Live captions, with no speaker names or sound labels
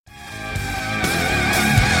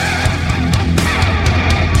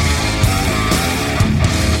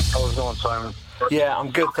Yeah,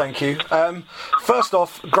 I'm good, thank you. First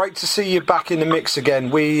off, great to see you back in the mix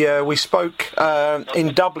again. We spoke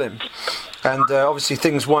in Dublin, and obviously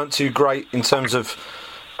things weren't too great in terms of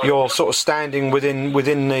your sort of standing within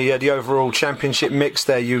the overall championship mix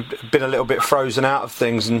there. You've been a little bit frozen out of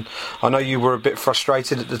things, and I know you were a bit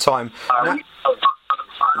frustrated at the time.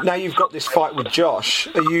 Now you've got this fight with Josh.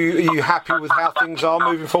 Are you happy with how things are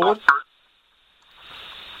moving forward?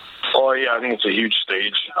 Oh yeah, I think it's a huge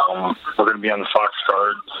stage. We're going to be on the Fox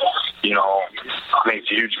card. I think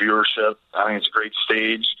it's a huge viewership. I think it's a great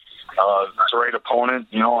stage. It's the right opponent.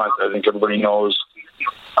 I think everybody knows,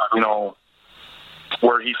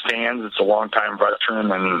 where he stands. It's a long-time veteran,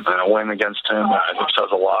 and a win against him, I think, says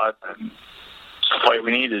a lot. And it's the fight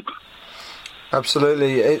we needed.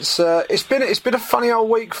 Absolutely, it's been a funny old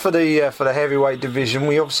week for the heavyweight division.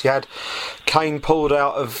 We obviously had Kane pulled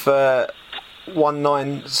out of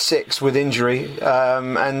 196 with injury,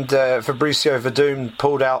 and Fabricio Verdum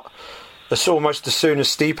pulled out almost as soon as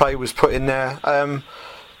Stipe was put in there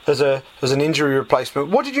as an injury replacement.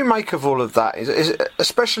 What did you make of all of that? Is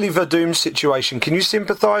especially Verdum's situation? Can you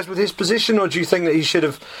sympathise with his position, or do you think that he should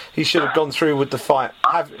have gone through with the fight?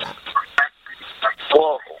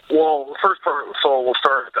 Well, the first part, so we'll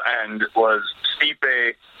start at the end, was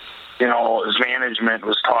Stipe, his management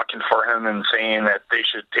was talking for him and saying that they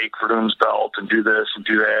should take Verdum's belt and do this and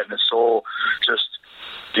do that, and so just,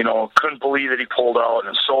 couldn't believe that he pulled out,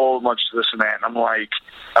 and so much this and that, and I'm like,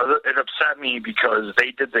 it upset me because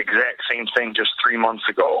they did the exact same thing just 3 months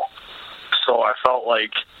ago, so I felt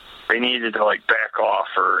like they needed to, back off,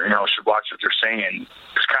 or, should watch what they're saying.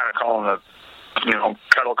 It's kind of calling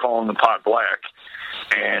kettle calling the pot black.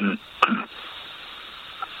 And, I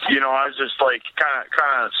was just,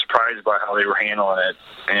 kind of surprised by how they were handling it.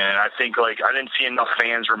 And I think, I didn't see enough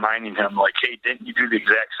fans reminding him, hey, didn't you do the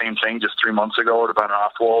exact same thing just 3 months ago? It would have been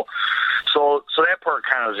Rothwell. So that part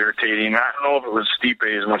kind of was irritating. I don't know if it was Stipe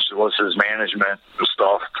as much as it was his management and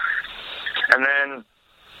stuff. And then,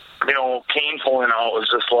 Kane pulling out was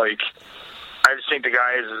just I just think the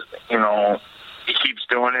guy is, he keeps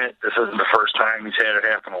doing it. This isn't the first time. He's had it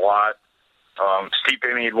happen a lot.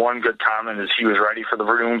 Stipe made one good comment, is he was ready for the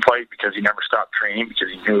Verdum fight because he never stopped training because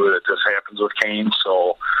he knew that this happens with Kane.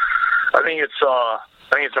 So I think it's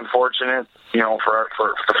unfortunate, for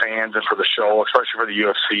the fans and for the show, especially for the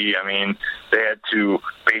UFC. I mean, they had to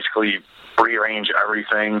basically rearrange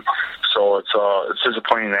everything, so it's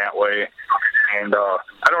disappointing that way. And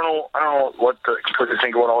I don't know what to completely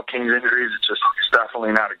think about all Kane's injuries. It's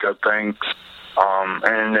definitely not a good thing.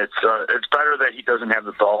 And it's better that he doesn't have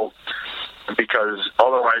the belt, because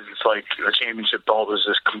otherwise it's the championship belt was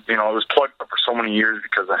just, it was plugged up for so many years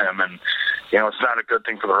because of him, and, it's not a good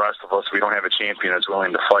thing for the rest of us. We don't have a champion that's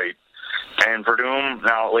willing to fight. And Verdum,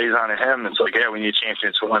 now it lays on to him. It's we need a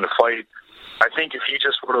champion that's willing to fight. I think if he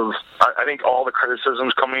just would have, I think all the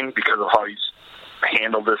criticism's coming because of how he's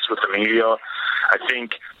handled this with the media. I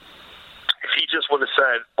think if he just would have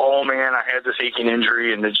said, oh man, I had this aching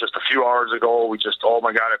injury, and then just a few hours ago, oh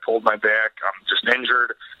my God, I pulled my back, I'm just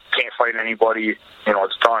injured, can't fight anybody,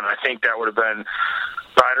 it's done. I think that would have been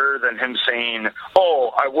better than him saying,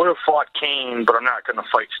 oh, I would have fought Kane, but I'm not going to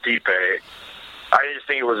fight Stipe. I just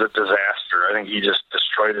think it was a disaster. I think he just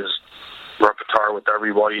destroyed his repertoire with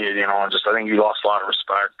everybody, and I think he lost a lot of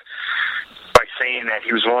respect by saying that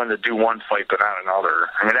he was willing to do one fight but not another.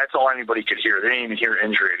 I mean, that's all anybody could hear. They didn't even hear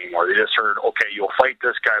injury anymore. They just heard, okay, you'll fight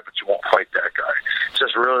this guy, but you won't fight that guy. It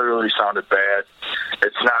just really, really sounded bad.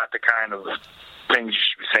 It's not the kind of things you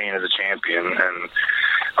should be saying as a champion, and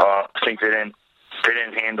I think they didn't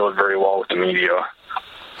handle it very well with the media.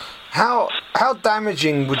 How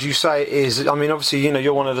damaging would you say it is? I mean, obviously,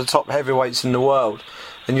 you're one of the top heavyweights in the world,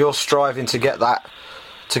 and you're striving to get that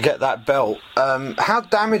belt. How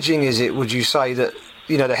damaging is it, would you say, that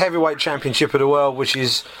the heavyweight championship of the world, which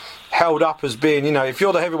is held up as being, if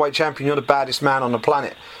you're the heavyweight champion, you're the baddest man on the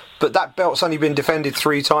planet, but that belt's only been defended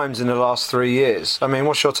 3 times in the last 3 years. I mean,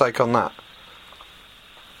 what's your take on that?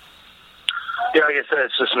 Yeah, like I said,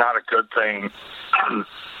 it's just not a good thing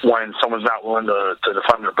when someone's not willing to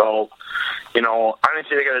defend their belt. I don't think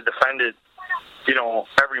they got to defend it,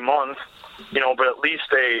 every month, but at least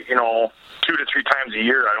they, 2 to 3 times a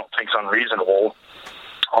year, I don't think is unreasonable.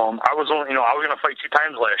 I was going to fight 2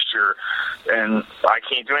 times last year, and I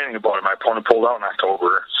can't do anything about it. My opponent pulled out in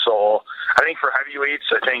October. So I think for heavyweights,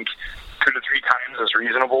 I think 2 to 3 times is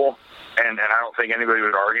reasonable, and I don't think anybody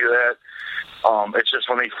would argue that. It's just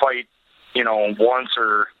when they fight, once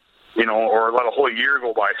or let a whole year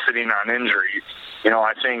go by sitting on injury,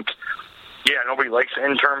 I think, nobody likes the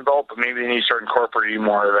interim belt, but maybe they need to start incorporating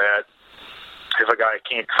more of that. If a guy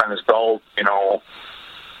can't defend his belt,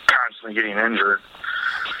 constantly getting injured.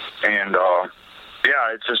 And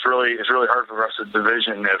it's really hard for the rest of the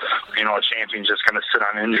division if a champion's just going to sit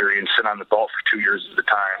on injury and sit on the belt for 2 years at a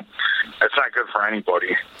time. It's not good for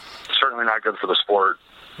anybody. Certainly not good for the sport.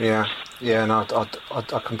 Yeah, no,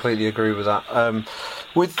 I completely agree with that.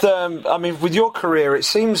 With your career, it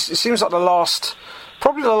seems like the last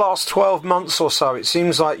 12 months or so, it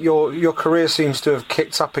seems like your career seems to have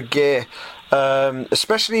kicked up a gear,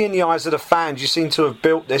 especially in the eyes of the fans. You seem to have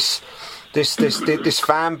built this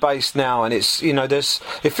fan base now, and it's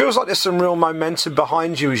it feels like there's some real momentum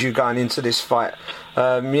behind you as you're going into this fight.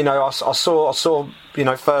 I saw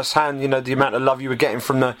firsthand the amount of love you were getting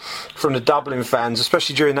from the Dublin fans,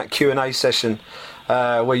 especially during that Q&A session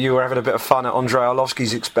where you were having a bit of fun at Andrei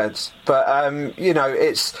Arlovski's expense. But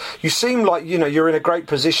you seem like you're in a great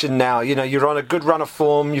position now. You're on a good run of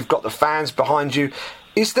form. You've got the fans behind you.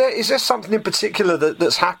 Is there something in particular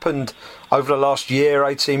that's happened over the last year,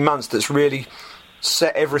 18 months, that's really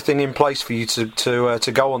set everything in place for you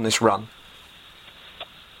to go on this run?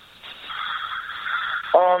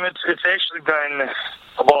 It's actually been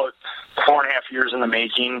about 4.5 years in the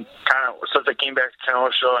making. Kind of since I came back to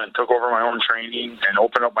Kenosha and took over my own training and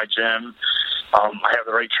opened up my gym. I have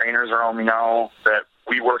the right trainers around me now that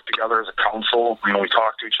we work together as a council. We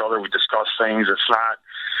talk to each other, we discuss things. It's not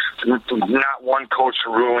one coach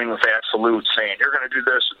ruling with absolute saying you're going to do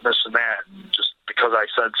this and this and that just because I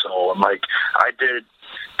said so. And I did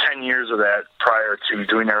 10 years of that prior to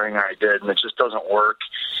doing everything I did, and it just doesn't work.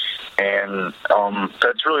 And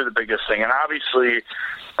that's really the biggest thing. And obviously,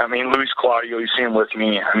 Luis Claudio, you see him with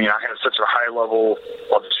me. I have such a high level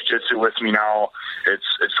of jiu-jitsu with me now.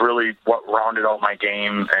 It's really what rounded out my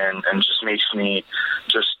game and just makes me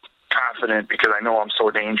just confident because I know I'm so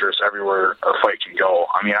dangerous everywhere a fight can go.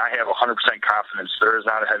 I have 100% confidence there is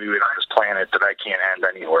not a heavyweight on this planet that I can't end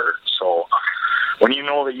anywhere. So when you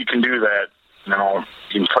know that you can do that, you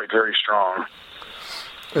can fight very strong.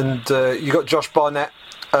 And you got Josh Barnett,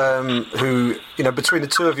 who, between the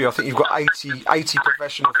two of you, I think you've got 80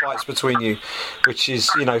 professional fights between you, which is,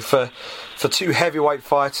 for two heavyweight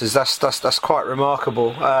fighters, that's quite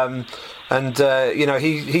remarkable.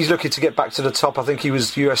 He's looking to get back to the top. I think he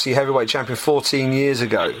was UFC heavyweight champion 14 years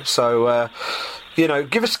ago. So,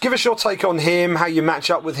 give us your take on him, how you match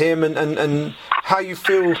up with him, and how you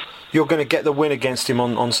feel you're going to get the win against him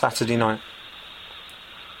on Saturday night.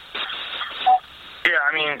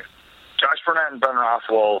 Yeah, Josh Burnett and Ben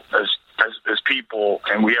Rothwell as people,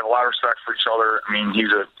 and we have a lot of respect for each other.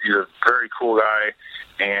 He's a very cool guy,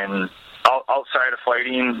 and outside of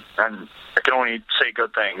fighting, and I can only say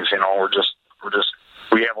good things.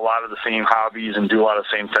 We have a lot of the same hobbies and do a lot of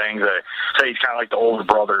the same things. I say he's kind of like the older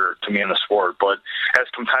brother to me in the sport. But as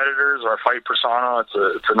competitors, our fight persona,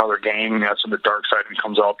 it's another game. That's when the dark side of me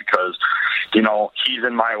comes out because, he's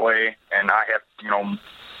in my way, and I have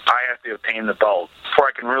to obtain the belt. Before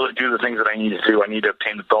I can really do the things that I need to do, I need to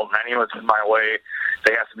obtain the belt. And anyone that's in my way,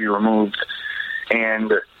 they have to be removed.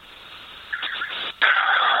 And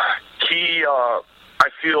I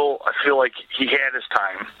feel like he had his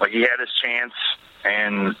time. Like he had his chance,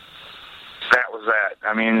 and that was that.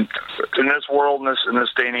 In this world, in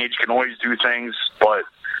this day and age, you can always do things, but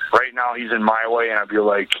right now he's in my way, and I feel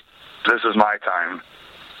like this is my time.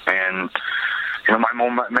 And my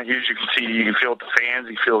momentum, as you can see, you can feel it the fans,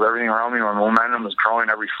 you feel everything around me. My momentum is growing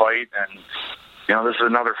every fight, and this is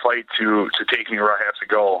another fight to take me where I have to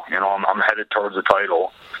go. I'm headed towards the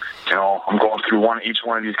title. I'm going through each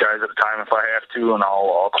one of these guys at a time if I have to, and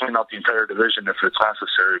I'll clean out the entire division if it's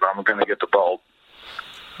necessary, but I'm going to get the belt.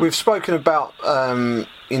 We've spoken about the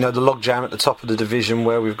logjam at the top of the division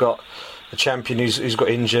where we've got a champion who's got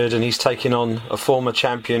injured, and he's taking on a former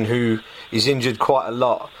champion who is injured quite a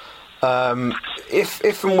lot.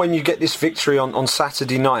 If and when you get this victory on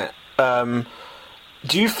Saturday night,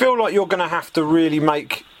 do you feel like you're going to have to really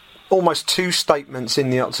make almost two statements in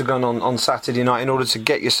the octagon on Saturday night in order to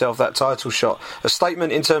get yourself that title shot? A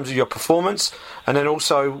statement in terms of your performance, and then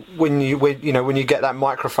also when you get that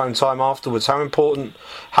microphone time afterwards. How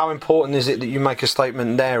important is it that you make a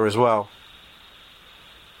statement there as well?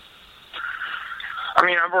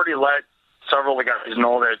 I've already let several of the guys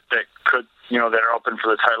know that could, that are open for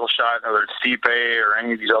the title shot, whether it's Stipe or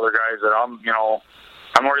any of these other guys, that I'm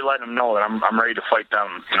already letting them know that I'm ready to fight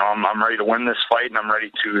them. I'm ready to win this fight, and I'm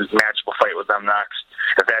ready to match the fight with them next,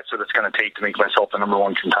 if that's what it's going to take to make myself the number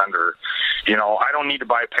one contender. I don't need to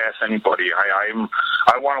bypass anybody.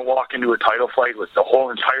 I want to walk into a title fight with the whole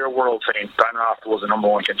entire world saying Ben Rothwell was the number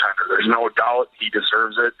one contender. There's no doubt he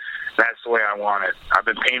deserves it. That's the way I want it. I've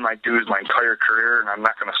been paying my dues my entire career, and I'm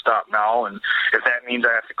not going to stop now. And if that means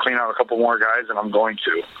I have to clean out a couple more guys, then I'm going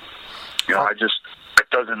to. I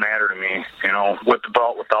doesn't matter to me. You know, with the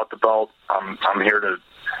belt, without the belt, I'm here to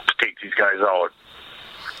take these guys out.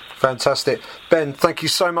 Fantastic. Ben, thank you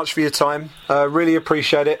so much for your time. Really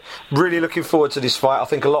appreciate it. Really looking forward to this fight. I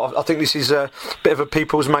think this is a bit of a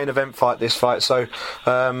people's main event fight, this fight. So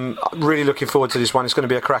really looking forward to this one. It's going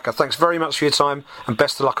to be a cracker. Thanks very much for your time, and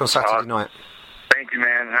best of luck on Saturday night. Thank you,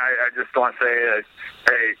 man. I just want to say,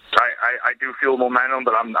 hey, I do feel momentum,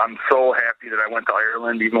 but I'm so happy that I went to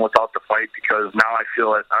Ireland even without the fight, because now I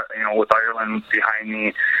feel it. You know, with Ireland behind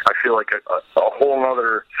me, I feel like a whole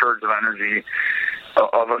other surge of energy,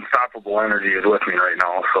 of unstoppable energy, is with me right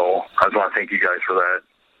now. So I just want to thank you guys for that.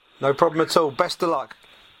 No problem at all. Best of luck.